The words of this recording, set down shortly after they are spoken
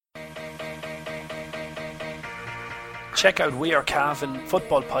Check out We Are Cavan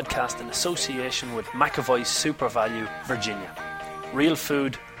football podcast in association with McAvoy Super Value, Virginia. Real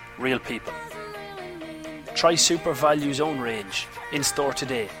food, real people. Try Super Value's own range, in store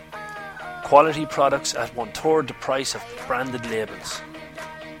today. Quality products at 1/3 the price of branded labels.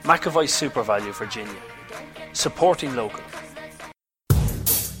 McAvoy Super Value, Virginia. Supporting local.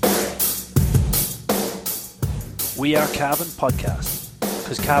 We Are Cavan podcast,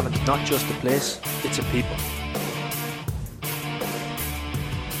 because Cavan's not just a place, it's a people.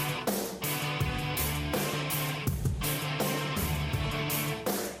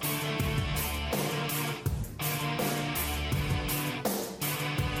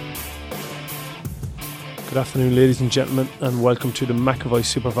 Good afternoon, ladies and gentlemen, and welcome to the McAvoy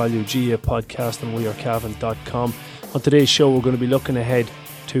Super Value GA podcast on wearecavan.com. On today's show, we're going to be looking ahead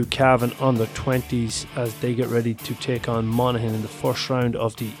to Cavan under 20s as they get ready to take on Monaghan in the first round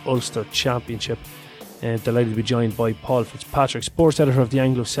of the Ulster Championship. Delighted to be joined by Paul Fitzpatrick, sports editor of the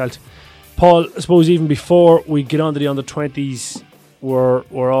Anglo-Celt. Paul, I suppose even before we get on to the under 20s,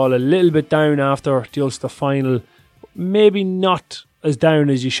 we're all a little bit down after the Ulster final. Maybe not as down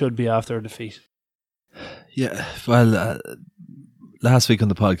as you should be after a defeat. Yeah, well, last week on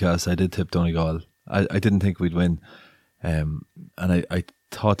the podcast I did tip Donegal. I didn't think we'd win, and I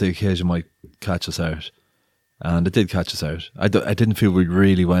thought the occasion might catch us out, and it did catch us out. I didn't feel we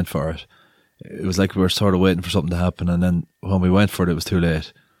really went for it. It was like we were sort of waiting for something to happen, and then when we went for it, it was too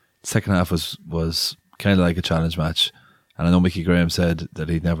late. The second half was kind of like a challenge match, and I know Mickey Graham said that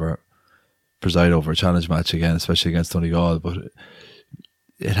he'd never preside over a challenge match again, especially against Donegal, but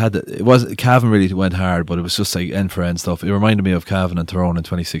it was Cavan really went hard, but it was just like end for end stuff. It reminded me of Cavan and Tyrone in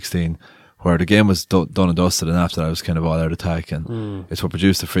 2016, where the game was done and dusted, and after that it was kind of all out attack, and it's what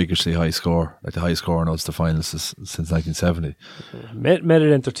produced a freakishly high score, like the highest score in Ulster finals since 1970. Made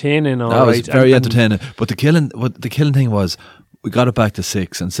it entertaining, all that right. was very entertaining. But the killing thing was we got it back to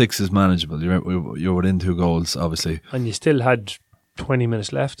 6, and 6 is manageable. You're within 2 goals, obviously, and you still had 20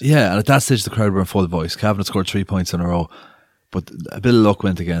 minutes left. Yeah, and at that stage the crowd were in full voice. Cavan had scored 3 points in a row, but a bit of luck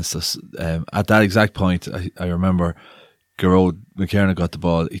went against us. At that exact point, I remember Gearóid McKiernan got the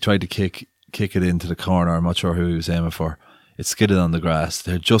ball. He tried to kick it into the corner. I'm not sure who he was aiming for. It skidded on the grass.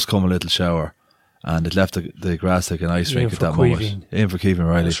 There had just come a little shower, and it left the grass like an ice rink at that moment. Aim for Keevan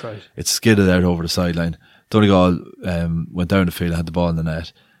Riley. That's right. It skidded out over the sideline. Donegal went down the field and had the ball in the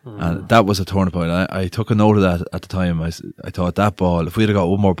net. And that was a turning point. I took a note of that at the time. I thought that ball, if we'd have got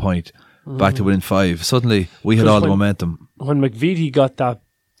one more point, back to within 5, suddenly we had all the momentum. When McVitie got that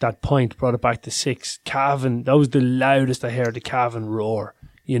point, brought it back to 6, Cavan, that was the loudest I heard the Cavan roar,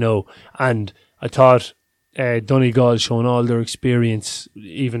 and I thought Donegal showing all their experience,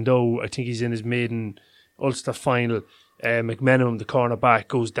 even though I think he's in his maiden Ulster final. McMenamin, the corner back,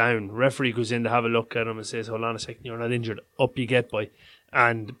 goes down. Referee goes in to have a look at him and says, hold on a second, you're not injured. Up you get, boy.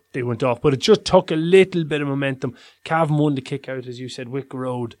 And they went off. But it just took a little bit of momentum. Cavan won the kick out, as you said, Wick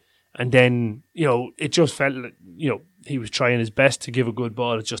Road. And then, it just felt like, he was trying his best to give a good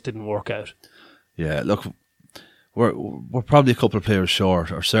ball. It just didn't work out. Yeah, look, we're probably a couple of players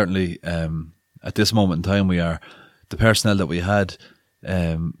short, or certainly at this moment in time we are. The personnel that we had,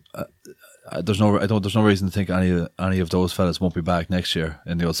 there's no reason to think any of those fellas won't be back next year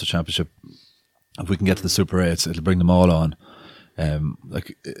in the Ulster Championship. If we can get to the Super 8s, it'll bring them all on.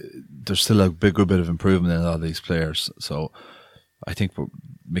 There's still a good bit of improvement in all these players, so I think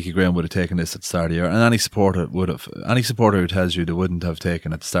Mickey Graham would have taken this at the start of the year, and any supporter who tells you they wouldn't have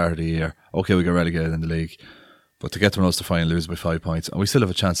taken at the start of the year, okay, we got relegated in the league, but to get to an Ulster final, lose by 5 points, and we still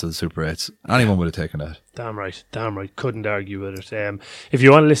have a chance at the Super 8s, anyone would have taken that. Damn right, couldn't argue with it. If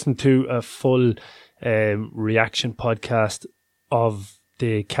you want to listen to a full reaction podcast of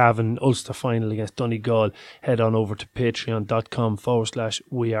the Cavan Ulster final against Donegal, head on over to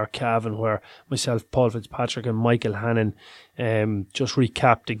patreon.com/wearecavan, where myself, Paul Fitzpatrick and Michael Hannon just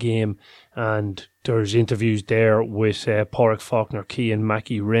recap the game, and there's interviews there with Pádraig Faulkner, Cian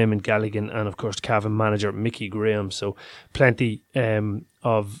Mackey, Raymond Galligan, and of course Cavan manager Mickey Graham. So plenty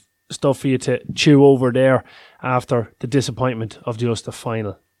of stuff for you to chew over there after the disappointment of the Ulster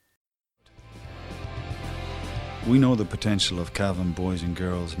final. We know the potential of Cavan boys and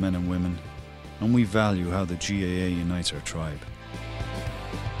girls, men and women, and we value how the GAA unites our tribe.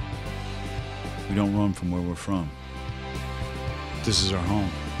 We don't run from where we're from. This is our home.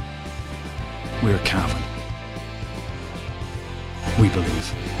 We're Cavan. We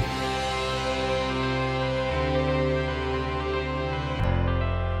believe.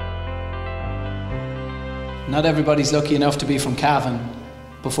 Not everybody's lucky enough to be from Cavan,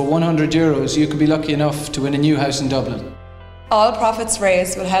 but for €100 you could be lucky enough to win a new house in Dublin. All profits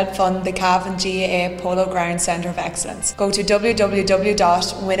raised will help fund the Cavan GAA Polo Ground Centre of Excellence. Go to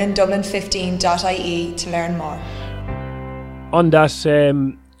www.winningdublin15.ie to learn more. On that,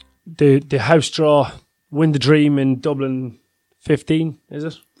 the house draw, Win the Dream in Dublin 15, is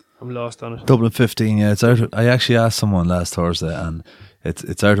it? I'm lost on it. Dublin 15, yeah. It's out. I actually asked someone last Thursday, and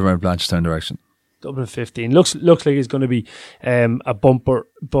it's out around Blanchardstown direction. Dublin 15 looks like it's going to be a bumper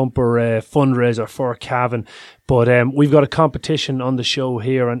fundraiser for Cavan, but we've got a competition on the show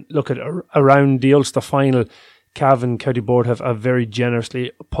here, and look at around the Ulster final, Cavan County Board have very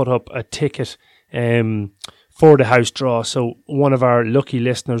generously put up a ticket for the house draw, so one of our lucky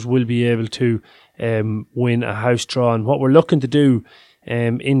listeners will be able to win a house draw. And what we're looking to do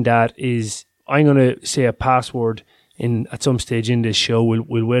in that is, I'm going to say a password at some stage in this show.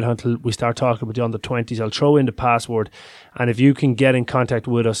 We'll wait until we start talking about the under 20s. I'll throw in the password, and if you can get in contact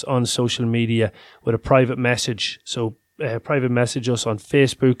with us on social media with a private message, so private message us on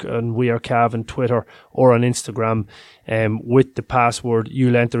Facebook and We Are Cavan, Twitter, or on Instagram with the password,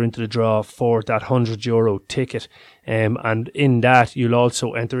 you'll enter into the draw for that €100 ticket, and in that you'll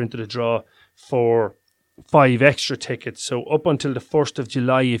also enter into the draw for 5 extra tickets. So up until the 1st of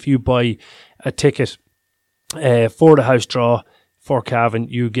July, if you buy a ticket for the house draw for Cavan,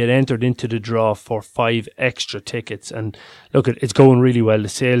 you get entered into the draw for 5 extra tickets. And look, it's going really well. The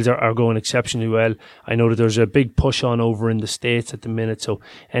sales are going exceptionally well. I know that there's a big push on over in the States at the minute, so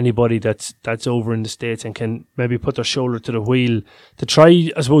anybody that's over in the States and can maybe put their shoulder to the wheel to try,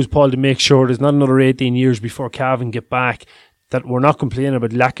 I suppose, Paul, to make sure there's not another 18 years before Cavan get back, that we're not complaining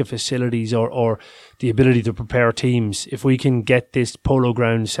about lack of facilities or the ability to prepare teams. If we can get this Polo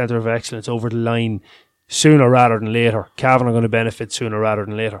Ground Centre of Excellence over the line sooner rather than later, Cavan are going to benefit sooner rather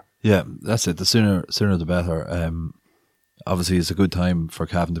than later. Yeah, that's it. The sooner the better. Obviously, it's a good time for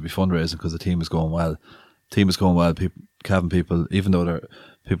Cavan to be fundraising because the team is going well. Cavan people, even though they're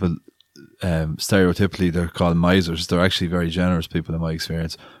people stereotypically they're called misers, they're actually very generous people in my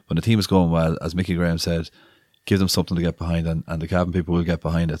experience. When the team is going well, as Mickey Graham said, give them something to get behind, and the Cavan people will get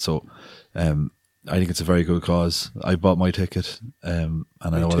behind it. So I think it's a very good cause. I bought my ticket, and I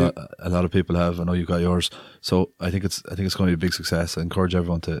know a lot of people have. I know you got yours, so I think it's going to be a big success. I encourage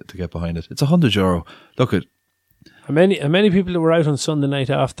everyone to get behind it. It's €100. Look at how many people that were out on Sunday night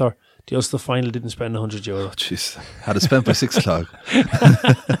after the Ulster final didn't spend €100. Jeez, had it spent by 6 o'clock,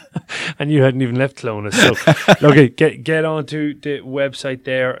 and you hadn't even left Clonus. So look, get onto the website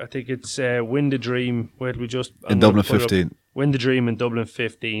there. I think it's Win the Dream. Where did we just in Dublin 15? Win the Dream in Dublin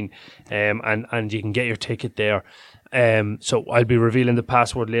 15, and you can get your ticket there. So I'll be revealing the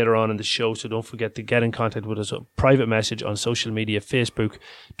password later on in the show, so don't forget to get in contact with us. A private message on social media, Facebook,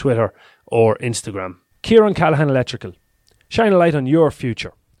 Twitter, or Instagram. Kieran Callahan Electrical. Shine a light on your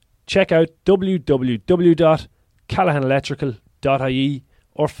future. Check out www.callaghanelectrical.ie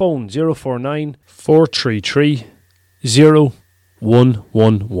or phone 049 433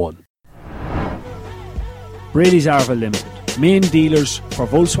 0111. Brady's Arva Limited, main dealers for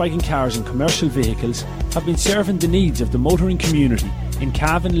Volkswagen cars and commercial vehicles, have been serving the needs of the motoring community in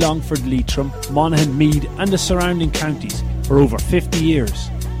Cavan, Longford, Leitrim, Monaghan, Meath and the surrounding counties for over 50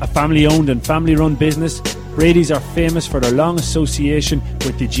 years. A family-owned and family-run business, Brady's are famous for their long association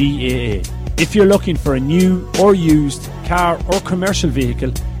with the GAA. If you're looking for a new or used car or commercial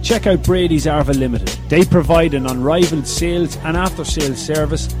vehicle, check out Brady's Arva Limited. They provide an unrivaled sales and after-sales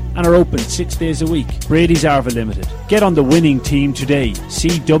service and are open 6 days a week. Brady's Arva Limited. Get on the winning team today. See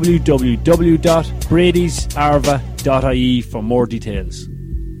www.bradysarva.ie for more details.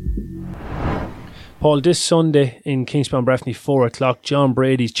 Paul, this Sunday in Kingspan Breffni, 4 o'clock, John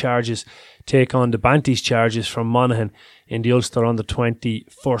Brady's Charges take on the Banties Charges from Monaghan in the Ulster under 20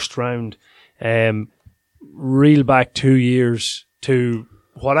 first round. Reel back 2 years to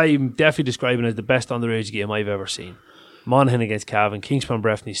what I'm definitely describing as the best underage game I've ever seen. Monaghan against Cavan, Kingspan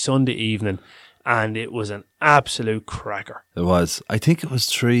Breffni, Sunday evening, and it was an absolute cracker. It was. I think it was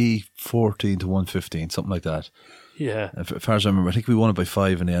 3-14 to 115, something like that. Yeah. As far as I remember, I think we won it by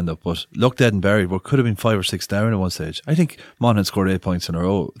 5 in the end up, but looked dead and buried. What could have been 5 or 6 down at one stage. I think Monaghan scored 8 points in a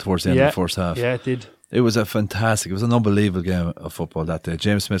row towards the end of the first half. Yeah, it did. It was it was an unbelievable game of football that day.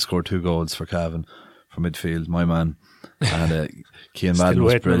 James Smith scored 2 goals for Cavan from midfield, my man. And Cian Madden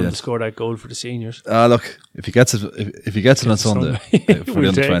was brilliant. To score that goal for the seniors. Look, if he gets it on Sunday for the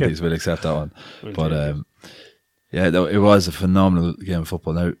under 20s, we'll accept that one. It was a phenomenal game of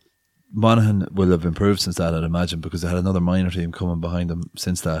football. Now, Monaghan will have improved since that, I'd imagine, because they had another minor team coming behind them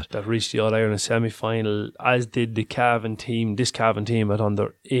since that. That reached the All-Ireland semi-final, as did the Cavan team. This Cavan team at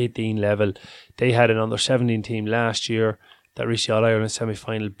under 18 level. They had an under 17 team last year that reached the All-Ireland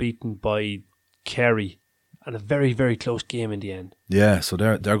semi-final, beaten by Kerry. and a very, very close game in the end. Yeah, so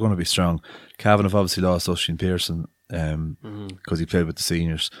they're going to be strong. Cavan have obviously lost Oisin Pearson because he played with the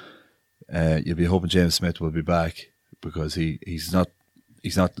seniors. You'll be hoping James Smith will be back because he's eligible.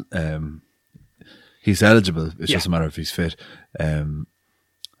 It's just a matter of he's fit. And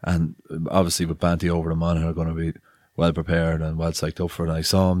obviously with Banty over and Monaghan are going to be well prepared and well psyched up for it. I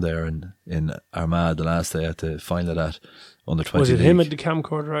saw him there in Armagh the last day at the final of that under 20. Was it league. him at the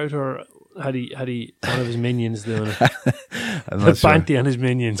camcorder out, or had he one of his minions doing it? I'm not sure. Banty and his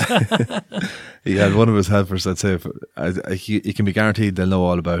minions. He had one of his helpers, I'd say. He can be guaranteed they'll know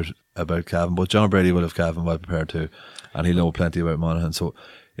all about Cavan, but John Brady will have Cavan well prepared too, and he'll know plenty about Monaghan. So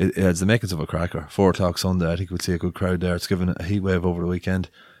it has the makings of a cracker. 4:00 Sunday, I think we'll see a good crowd there. It's given a heat wave over the weekend,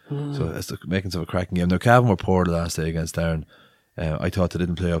 so it's the makings of a cracking game. Now Cavan were poor the last day against Down. I thought they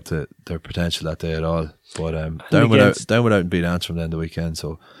didn't play up to their potential that day at all, but Down without and beat Antrim then the weekend.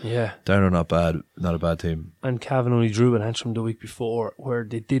 So yeah, Down are not bad, not a bad team. And Cavan only drew at Antrim the week before, where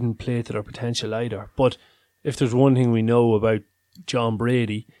they didn't play to their potential either. But if there's one thing we know about John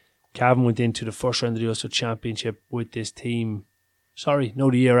Brady, Cavan went into the first round of the Ulster Championship with this team.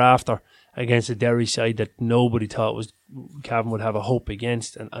 The year after, against a Derry side that nobody thought Cavan would have a hope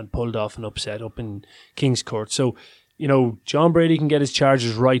against, and pulled off an upset up in King's Court. So, John Brady can get his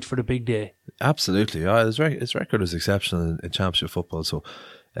charges right for the big day. Absolutely. His record is exceptional in championship football. So,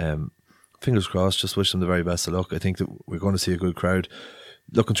 fingers crossed, just wish them the very best of luck. I think that we're going to see a good crowd.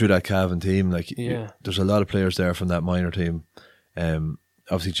 Looking through that Cavan team, there's a lot of players there from that minor team.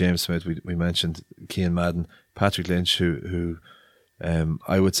 Obviously, James Smith, we mentioned, Cian Madden, Patrick Lynch, who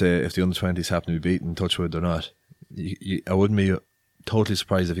I would say if the under-20s happen to be beaten, touchwood or not, I wouldn't be totally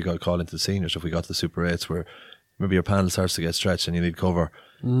surprised if he got called into the seniors, if we got to the Super 8s where maybe your panel starts to get stretched and you need cover.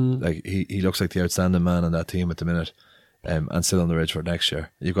 He looks like the outstanding man on that team at the minute, and still on the ridge for next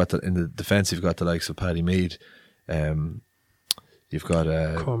year. You've got in the defence, you've got the likes of Paddy Mead, you've got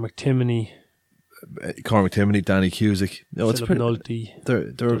Cormac Timoney, Danny Cusick. Philip Nolte.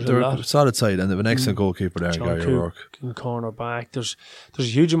 They're a solid side, and they have an excellent goalkeeper there, Gary O'Rourke. Cornerback. There's a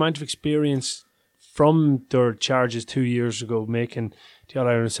huge amount of experience from their charges 2 years ago, making the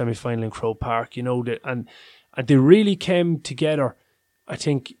All-Ireland semi-final in Croke Park. And they really came together. I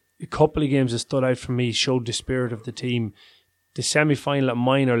think a couple of games that stood out for me showed the spirit of the team. The semi-final at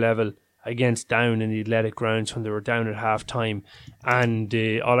minor level against Down in the Athletic Grounds when they were down at half-time, and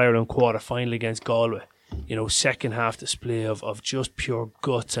the All-Ireland quarter-final against Galway. Second half display of just pure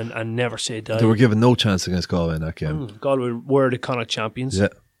guts and never say die. They were given no chance against Galway in that game. Galway were the Connacht champions.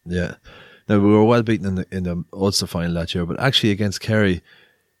 Yeah. Now, we were well beaten in the Ulster final that year, but actually against Kerry,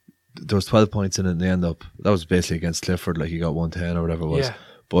 there was 12 points in it and they end up, that was basically against Clifford, like he got 110 or whatever it was. Yeah.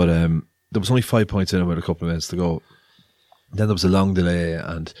 But there was only 5 points in it with a couple of minutes to go. Then there was a long delay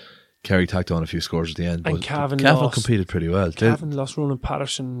and Kerry tacked on a few scores at the end. And Cavan lost. competed pretty well. Cavan lost Ronan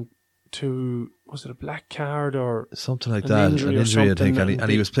Patterson to, was it a black card or something like that? An injury I think, and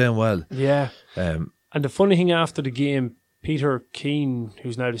he was playing well. Yeah. And the funny thing after the game, Peter Keane,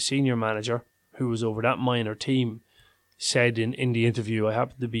 who's now the senior manager, who was over that minor team, said in the interview, I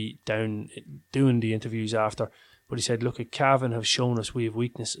happened to be down doing the interviews after, but he said, look, Cavan have shown us we have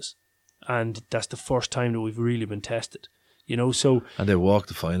weaknesses, and that's the first time that we've really been tested. So and they walked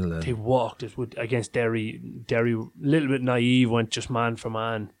the final then. They walked it against Derry. Derry, a little bit naive, went just man for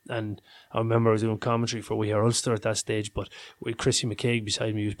man. And I remember I was doing commentary for We Hear Ulster at that stage, but with Chrissy McCaig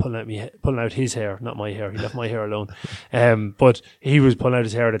beside me, he was pulling out his hair, not my hair. He left my hair alone. But he was pulling out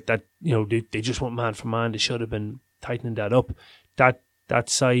his hair that they just went man for man. They should have been tightening that up. That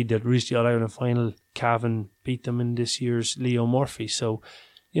side that reached the All-Ireland final, Cavan beat them in this year's Leo Murphy. So,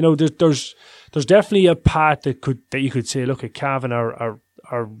 there's definitely a path that you could say, look, Cavan are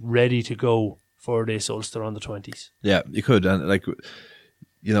ready to go for this Ulster on the 20s. Yeah, you could, and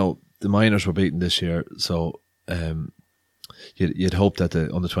the minors were beaten this year, so you'd hope that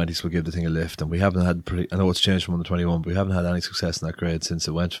the under 20s will give the thing a lift, and we haven't had I know it's changed from under 21, but we haven't had any success in that grade since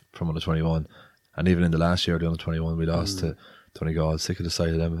it went from under 21, and even in the last year, the under 21, we lost to Donegal. Sick of the sight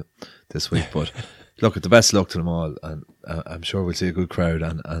of them this week, but. Look, the best luck to them all, and I'm sure we'll see a good crowd,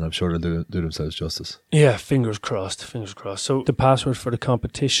 and I'm sure they'll do themselves justice. Yeah, fingers crossed. So the password for the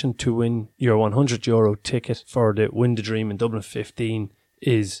competition to win your €100 ticket for the Win the Dream in Dublin 15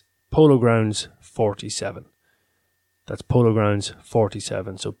 is Polo Grounds 47. That's Polo Grounds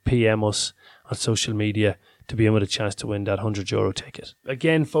 47. So PM us on social media to be able a chance to win that €100 ticket.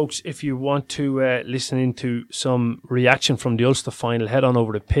 Again, folks, if you want to listen into some reaction from the Ulster final, head on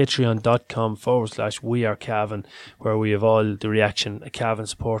over to patreon.com/wearecavan, where we have all the reaction a Cavan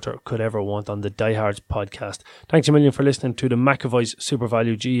supporter could ever want on the Diehards podcast. Thanks a million for listening to the McAvoy's Super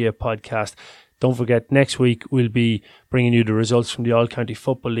Value GA podcast. don't forget, next week we'll be bringing you the results from the All-County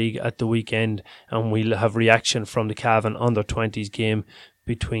Football League at the weekend, and we'll have reaction from the Cavan under-20s game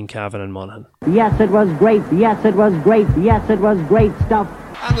between Cavan and Monaghan. Yes, it was great. Yes, it was great. Yes, it was great stuff.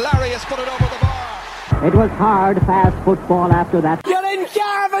 And Larry has put it over the bar. It was hard, fast football after that. You're in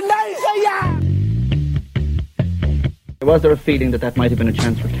Cavan, yeah! Was there a feeling that might have been a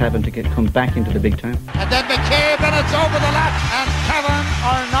chance for Cavan to come back into the big time? And then McCabe, and it's over the lap, and Cavan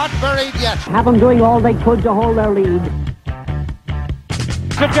are not buried yet. Cavan doing all they could to hold their lead.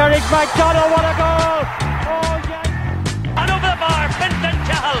 To Derek McDonald, what a goal! Oh, yes! And over the bar, Fintan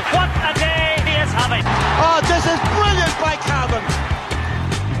Cahill, what a day he is having! Oh, this is brilliant by Cavan.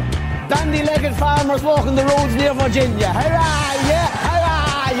 Dandy-legged farmers walking the roads near Virginia. Hurrah, yeah!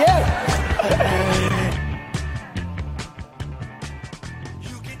 Hurrah, yeah!